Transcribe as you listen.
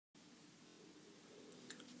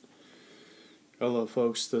Hello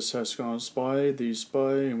folks, this is HexagonalSpy, the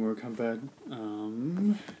Spy, and we're coming back,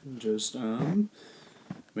 just,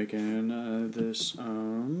 making, this,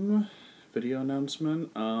 video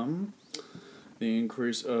announcement. The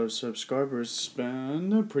increase of subscribers has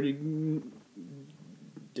been pretty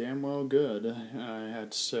damn well good, I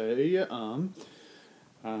had to say.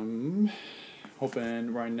 I'm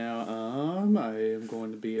hoping right now, I am going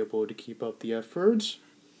to be able to keep up the effort.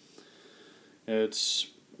 It's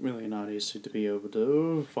really not easy to be able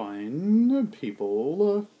to find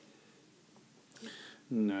people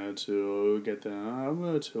to get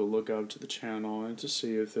them to look out to the channel and to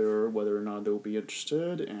see if they're whether or not they'll be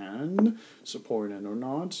interested in supporting it or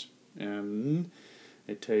not. And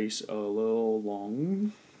it takes a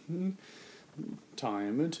long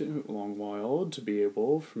while to be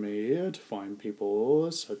able for me to find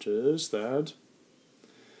people such as that.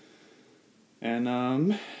 And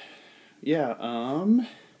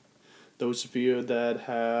those of you that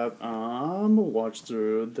have watched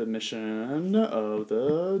through the mission of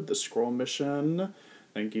the scroll mission,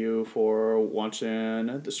 thank you for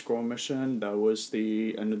watching the scroll mission. That was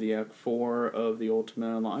the end of the Act 4 of the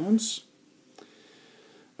Ultimate Alliance.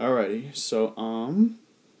 Alrighty, so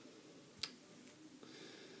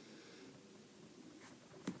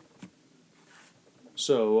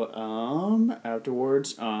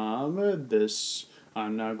afterwards,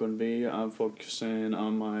 I'm now going to be focusing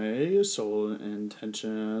on my sole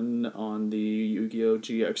intention on the Yugioh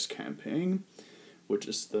GX campaign, which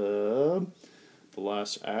is the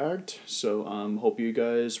last act. So hope you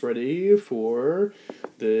guys ready for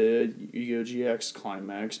the Yugioh GX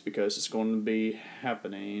climax, because it's going to be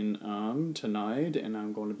happening tonight, and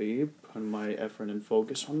I'm going to be putting my effort and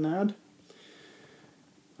focus on that.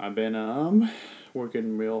 I've been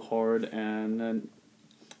working real hard and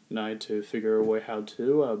night to figure a way how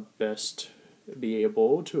to best be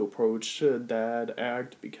able to approach that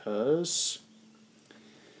act, because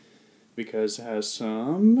it has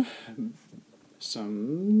some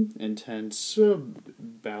intense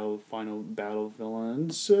final battle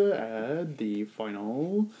villains at the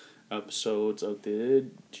final episodes of the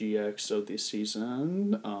GX of the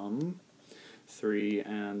season 3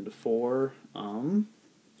 and 4.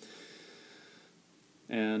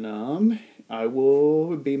 I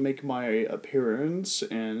will be making my appearance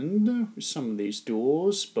in some of these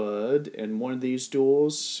duels, but in one of these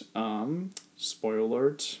duels, spoiler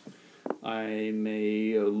alert, I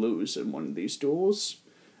may lose in one of these duels.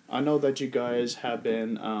 I know that you guys have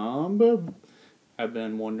been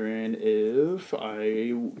wondering if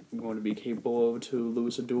I'm going to be capable to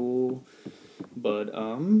lose a duel, but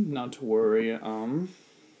not to worry.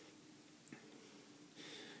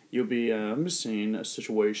 You'll be seeing a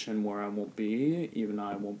situation where I won't be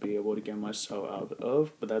able to get myself out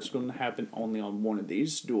of, but that's going to happen only on one of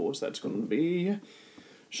these duels. That's going to be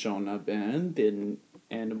shown up in the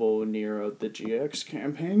Animal Near of the GX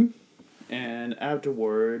campaign. And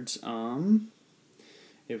afterwards,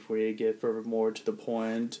 if we get furthermore to the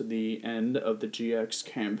point, to the end of the GX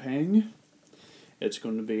campaign, it's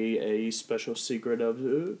going to be a special secret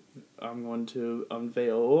I'm going to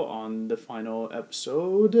unveil on the final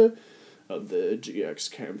episode of the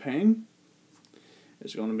GX campaign.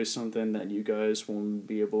 It's going to be something that you guys won't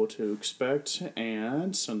be able to expect,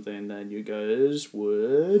 and something that you guys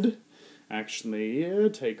would actually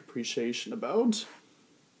take appreciation about.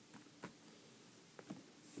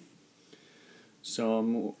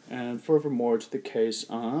 So, and furthermore to the case,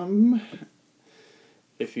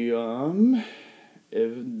 if you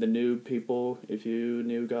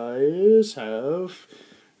new guys have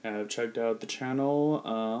checked out the channel,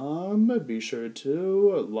 be sure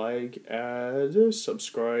to like, add,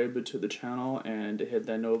 subscribe to the channel, and hit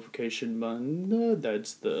that notification button.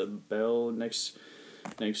 That's the bell next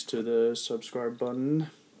to the subscribe button.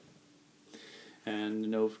 And the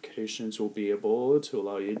notifications will be able to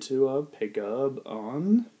allow you to pick up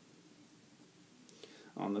on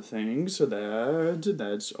the things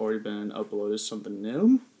that's already been uploaded, something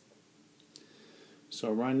new.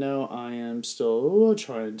 So right now I am still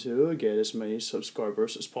trying to get as many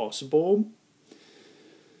subscribers as possible,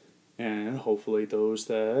 and hopefully those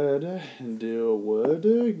that do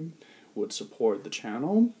would support the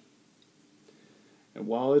channel. And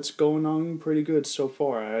while it's going on pretty good so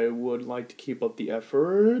far, I would like to keep up the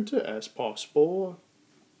effort as possible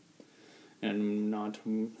and not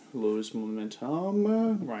lose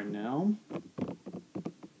momentum right now.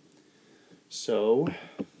 So,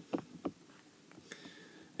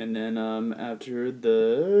 and then after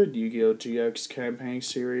the Yu-Gi-Oh! GX campaign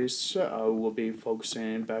series, I will be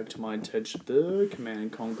focusing back to my attention to the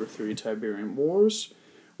Command & Conquer 3 Tiberian Wars,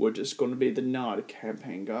 which is going to be the Nod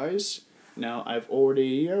campaign, guys. Now, I've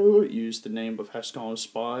already used the name of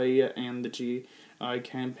HexagonalSpy and the GI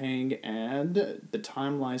campaign, and the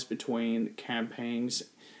timelines between campaigns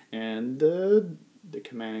and the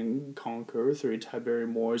Command & Conquer 3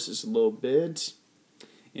 Tiberium Wars is a little bit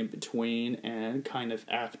in between and kind of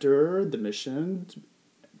after the mission,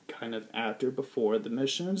 before the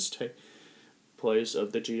missions take place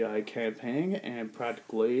of the GI campaign, and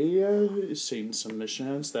practically seen some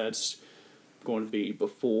missions that's going to be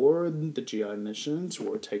before the GI missions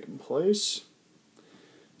were taking place.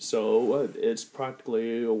 So it's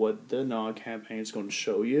practically what the NOG campaign is going to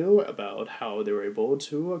show you about how they were able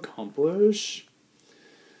to accomplish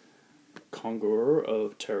conqueror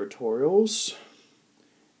of territorials.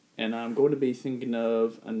 And I'm going to be thinking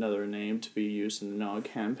of another name to be used in the NOG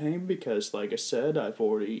campaign because, like I said, I've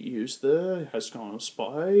already used the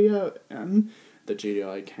HexagonalSpy and the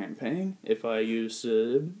GDI campaign. If I use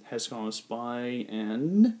the HexagonalSpy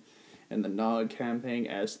and the NOG campaign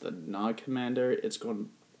as the NOG commander, it's going to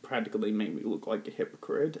practically make me look like a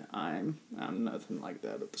hypocrite. I'm nothing like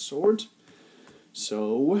that of the sort.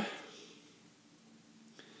 So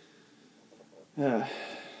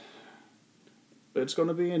it's going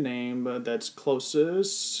to be a name that's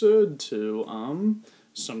closest to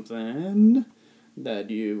something that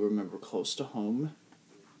you remember close to home.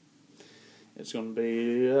 It's going to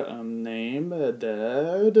be a name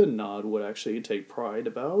that Nod would actually take pride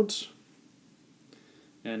about.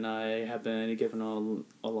 And I have been given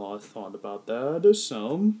a lot of thought about that,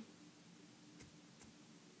 so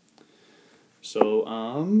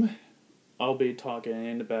I'll be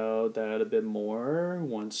talking about that a bit more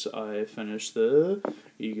once I finish the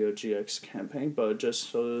Yugioh GX campaign, but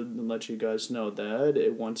just to let you guys know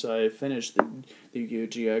that once I finish the Yugioh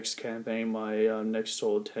GX campaign, my next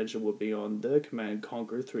sole attention will be on the Command &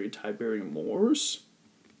 Conquer 3 Tiberium Wars.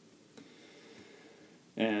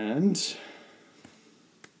 And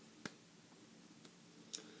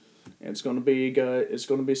it's gonna be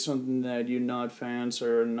something that you NOD fans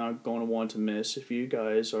are not gonna want to miss if you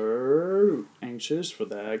guys are anxious for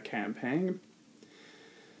that campaign.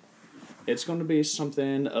 It's gonna be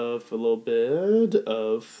something of a little bit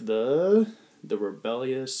of the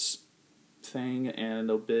rebellious thing and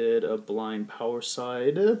a bit of blind power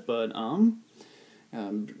side, but I'm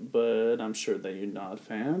sure that you NOD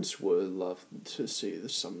fans would love to see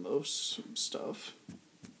some of those stuff.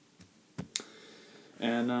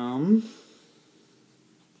 And,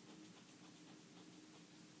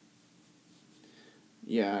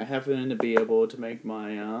 yeah, I happen to be able to make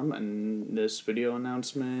my, this video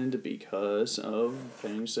announcement because of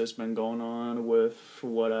things that's been going on with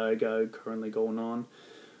what I got currently going on.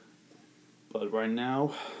 But right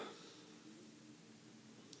now,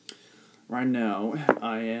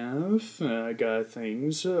 I got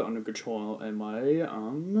things under control in my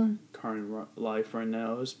current life right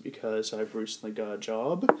now is because I've recently got a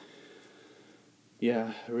job.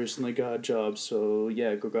 Yeah, I recently got a job, so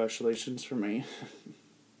yeah, congratulations for me.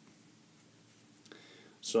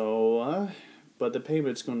 So, but the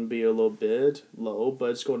payment's going to be a little bit low, but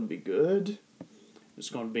it's going to be good. It's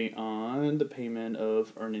going to be on the payment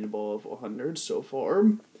of earning above 100 so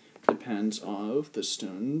far. Depends on the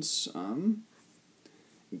students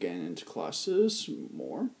getting into classes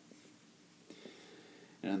more,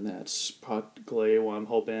 and that's practically what I'm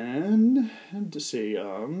hoping to see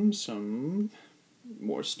some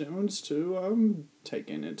more students to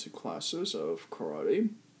taken into classes of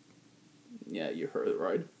karate. Yeah, you heard it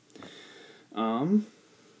right.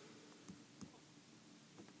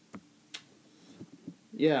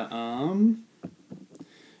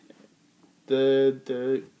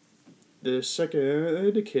 The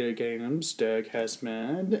second Kid Games deck has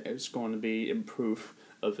been, it's going to be improved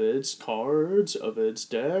of its cards, of its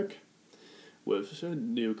deck, with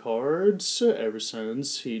new cards ever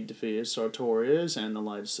since he defeated Sartorius and the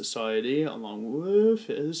Light Society, along with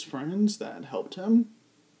his friends that helped him.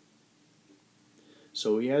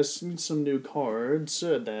 So he has some new cards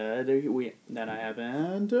that I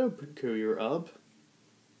haven't procured up.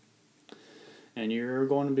 And you're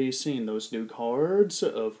going to be seeing those new cards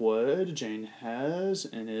of what Jane has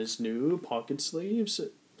in his new pocket sleeves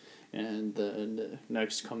in the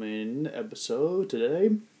next coming episode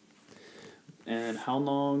today. And how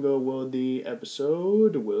long will the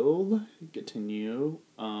episode will continue?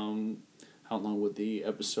 How long would the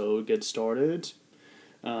episode get started?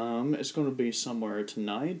 It's going to be somewhere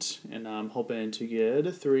tonight, and I'm hoping to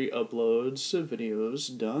get 3 uploads of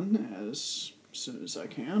videos done as soon as I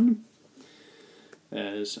can.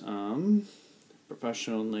 As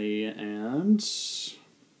professionally and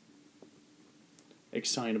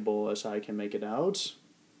excitable as I can make it out.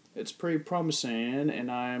 it's pretty promising,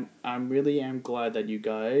 and I'm really am glad that you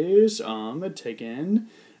guys taken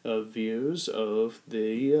views of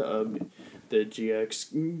the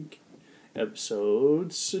GX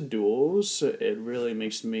episodes duels. It really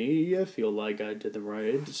makes me feel like I did the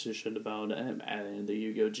right decision about adding the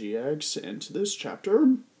Yu-Gi-Oh! GX into this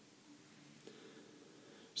chapter.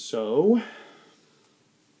 So,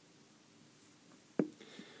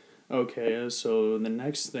 okay, so the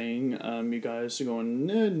next thing you guys are going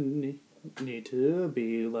to need to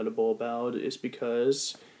be lettable about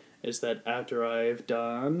is that after I've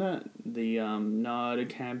done the nod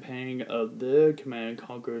campaign of the Command &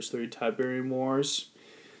 Conquer's 3 Tiberium Wars,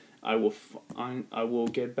 I will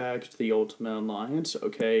get back to the Ultimate Alliance,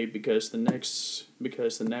 okay, because the next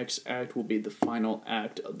act will be the final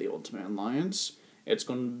act of the Ultimate Alliance. It's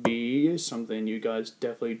going to be something you guys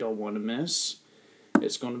definitely don't want to miss.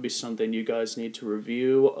 It's going to be something you guys need to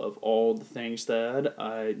review of all the things that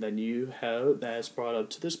has brought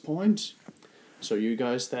up to this point. So you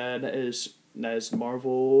guys that is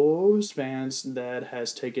Marvel's fans that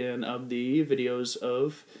has taken up the videos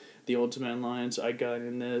of the Ultimate Alliance I got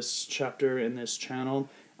in this chapter in this channel,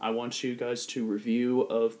 I want you guys to review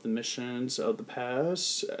of the missions of the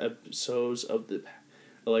past episodes of the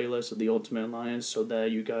playlist of the Ultimate Alliance so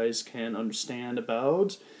that you guys can understand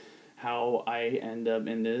about how I end up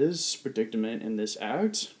in this predicament in this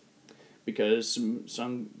act. Because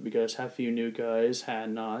half of you new guys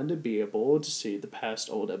had not be able to see the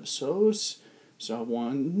past old episodes, so I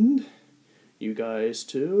want you guys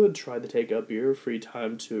to try to take up your free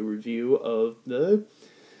time to review of the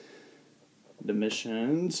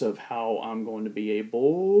missions of how I'm going to be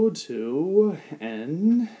able to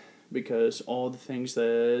end, because all the things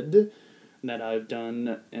that I've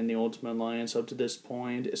done in the Ultimate Alliance up to this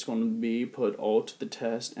point is going to be put all to the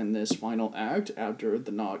test in this final act after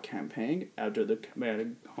the Nod campaign, after the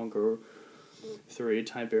Command & Conquer 3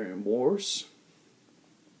 Tiberium Wars.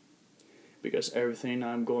 Because everything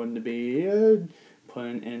I'm going to be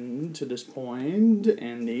putting into this point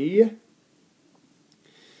in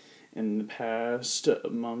the past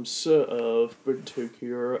months of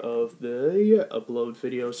particular of the upload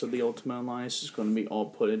videos of the Ultimate Alliance is going to be all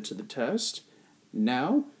put into the test.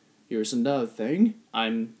 Now, here's another thing.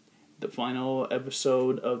 The final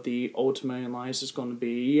episode of the Ultimate Alliance is going to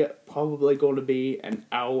be probably going to be an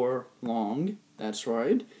hour long. That's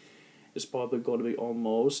right. It's probably going to be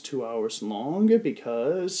almost 2 hours long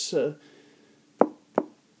because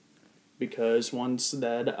once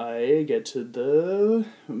that I get to the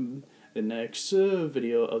next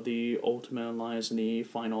video of the Ultimate Alliance in the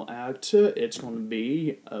final act, it's going to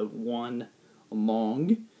be one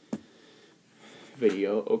long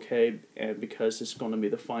video, okay? And because it's going to be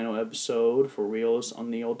the final episode for reals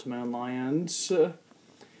on the Ultimate Alliance,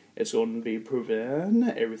 it's going to be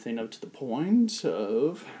proven everything up to the point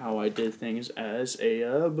of how I did things as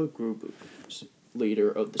a group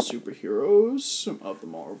leader of the superheroes, of the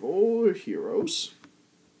Marvel heroes.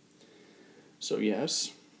 So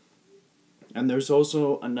yes. And there's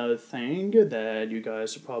also another thing that you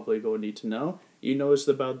guys are probably going to need to know. You noticed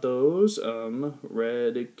about those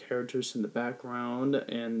red characters in the background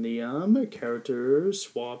and the character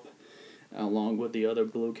swap along with the other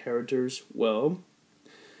blue characters? Well,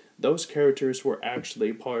 those characters were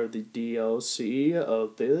actually part of the DLC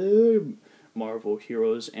of the Marvel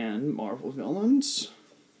heroes and Marvel villains.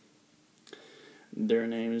 Their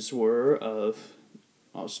names were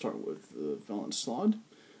I'll start with the villain slot.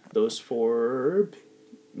 Those 4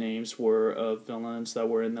 names were of villains that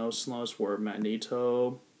were in those slots were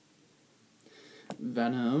Magneto,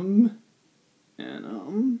 Venom,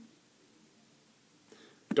 and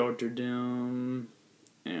Doctor Doom,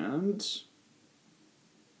 and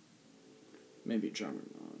maybe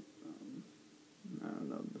Juggernaut. I don't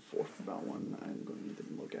know the 4th about one. I'm going to need to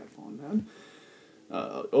look at on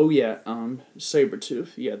that.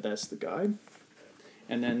 Sabretooth. Yeah, that's the guy.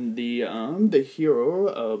 And then the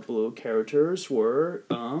hero blue characters were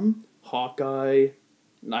Hawkeye,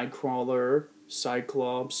 Nightcrawler,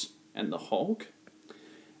 Cyclops, and the Hulk.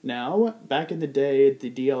 Now, back in the day,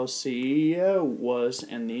 the DLC was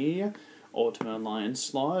in the Ultimate Alliance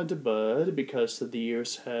slot, but because the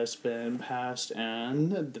years has been passed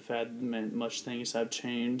and the fact that much things have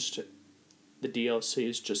changed, the DLC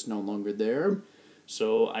is just no longer there.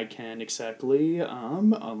 So I can't exactly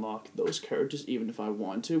unlock those characters even if I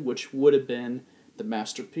want to, which would have been the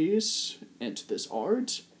masterpiece into this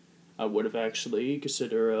art. I would have actually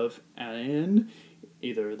considered of adding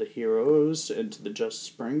either the heroes into the Justice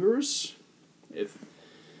Bringers, if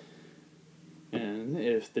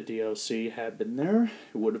the DLC had been there,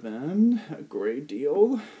 it would have been a great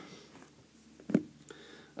deal.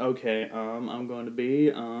 Okay, I'm going to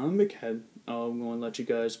be, I'm going to let you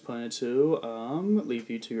guys plan it too, leave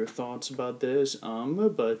you to your thoughts about this,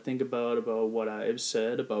 but think about what I've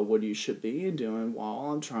said, about what you should be doing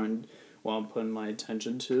while I'm putting my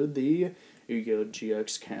attention to the Yugioh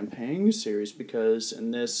GX campaign series, because in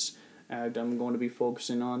this act I'm going to be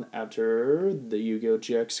focusing on, after the Yugioh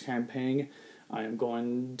GX campaign, it's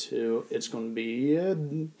going to be,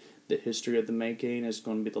 the history of the making. Is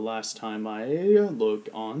going to be the last time I look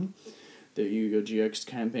on the Yugioh GX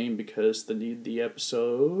campaign, because the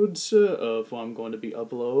episodes of what I'm going to be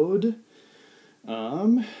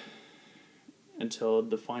until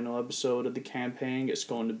the final episode of the campaign is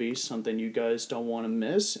going to be something you guys don't want to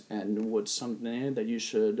miss, and what's something that you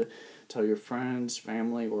should tell your friends,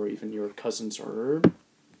 family, or even your cousins or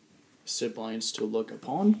siblings to look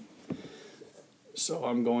upon. So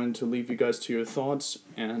I'm going to leave you guys to your thoughts,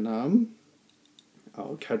 and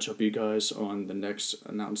I'll catch up you guys on the next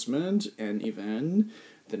announcement, and even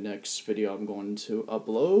the next video I'm going to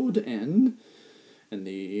upload in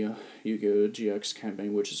the Yugioh GX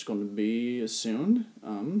campaign, which is going to be soon.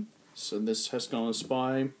 So this has gone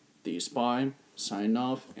Spy, the Spy, sign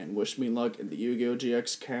off, and wish me luck in the Yugioh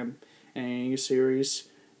GX campaign series,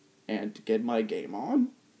 and get my game on.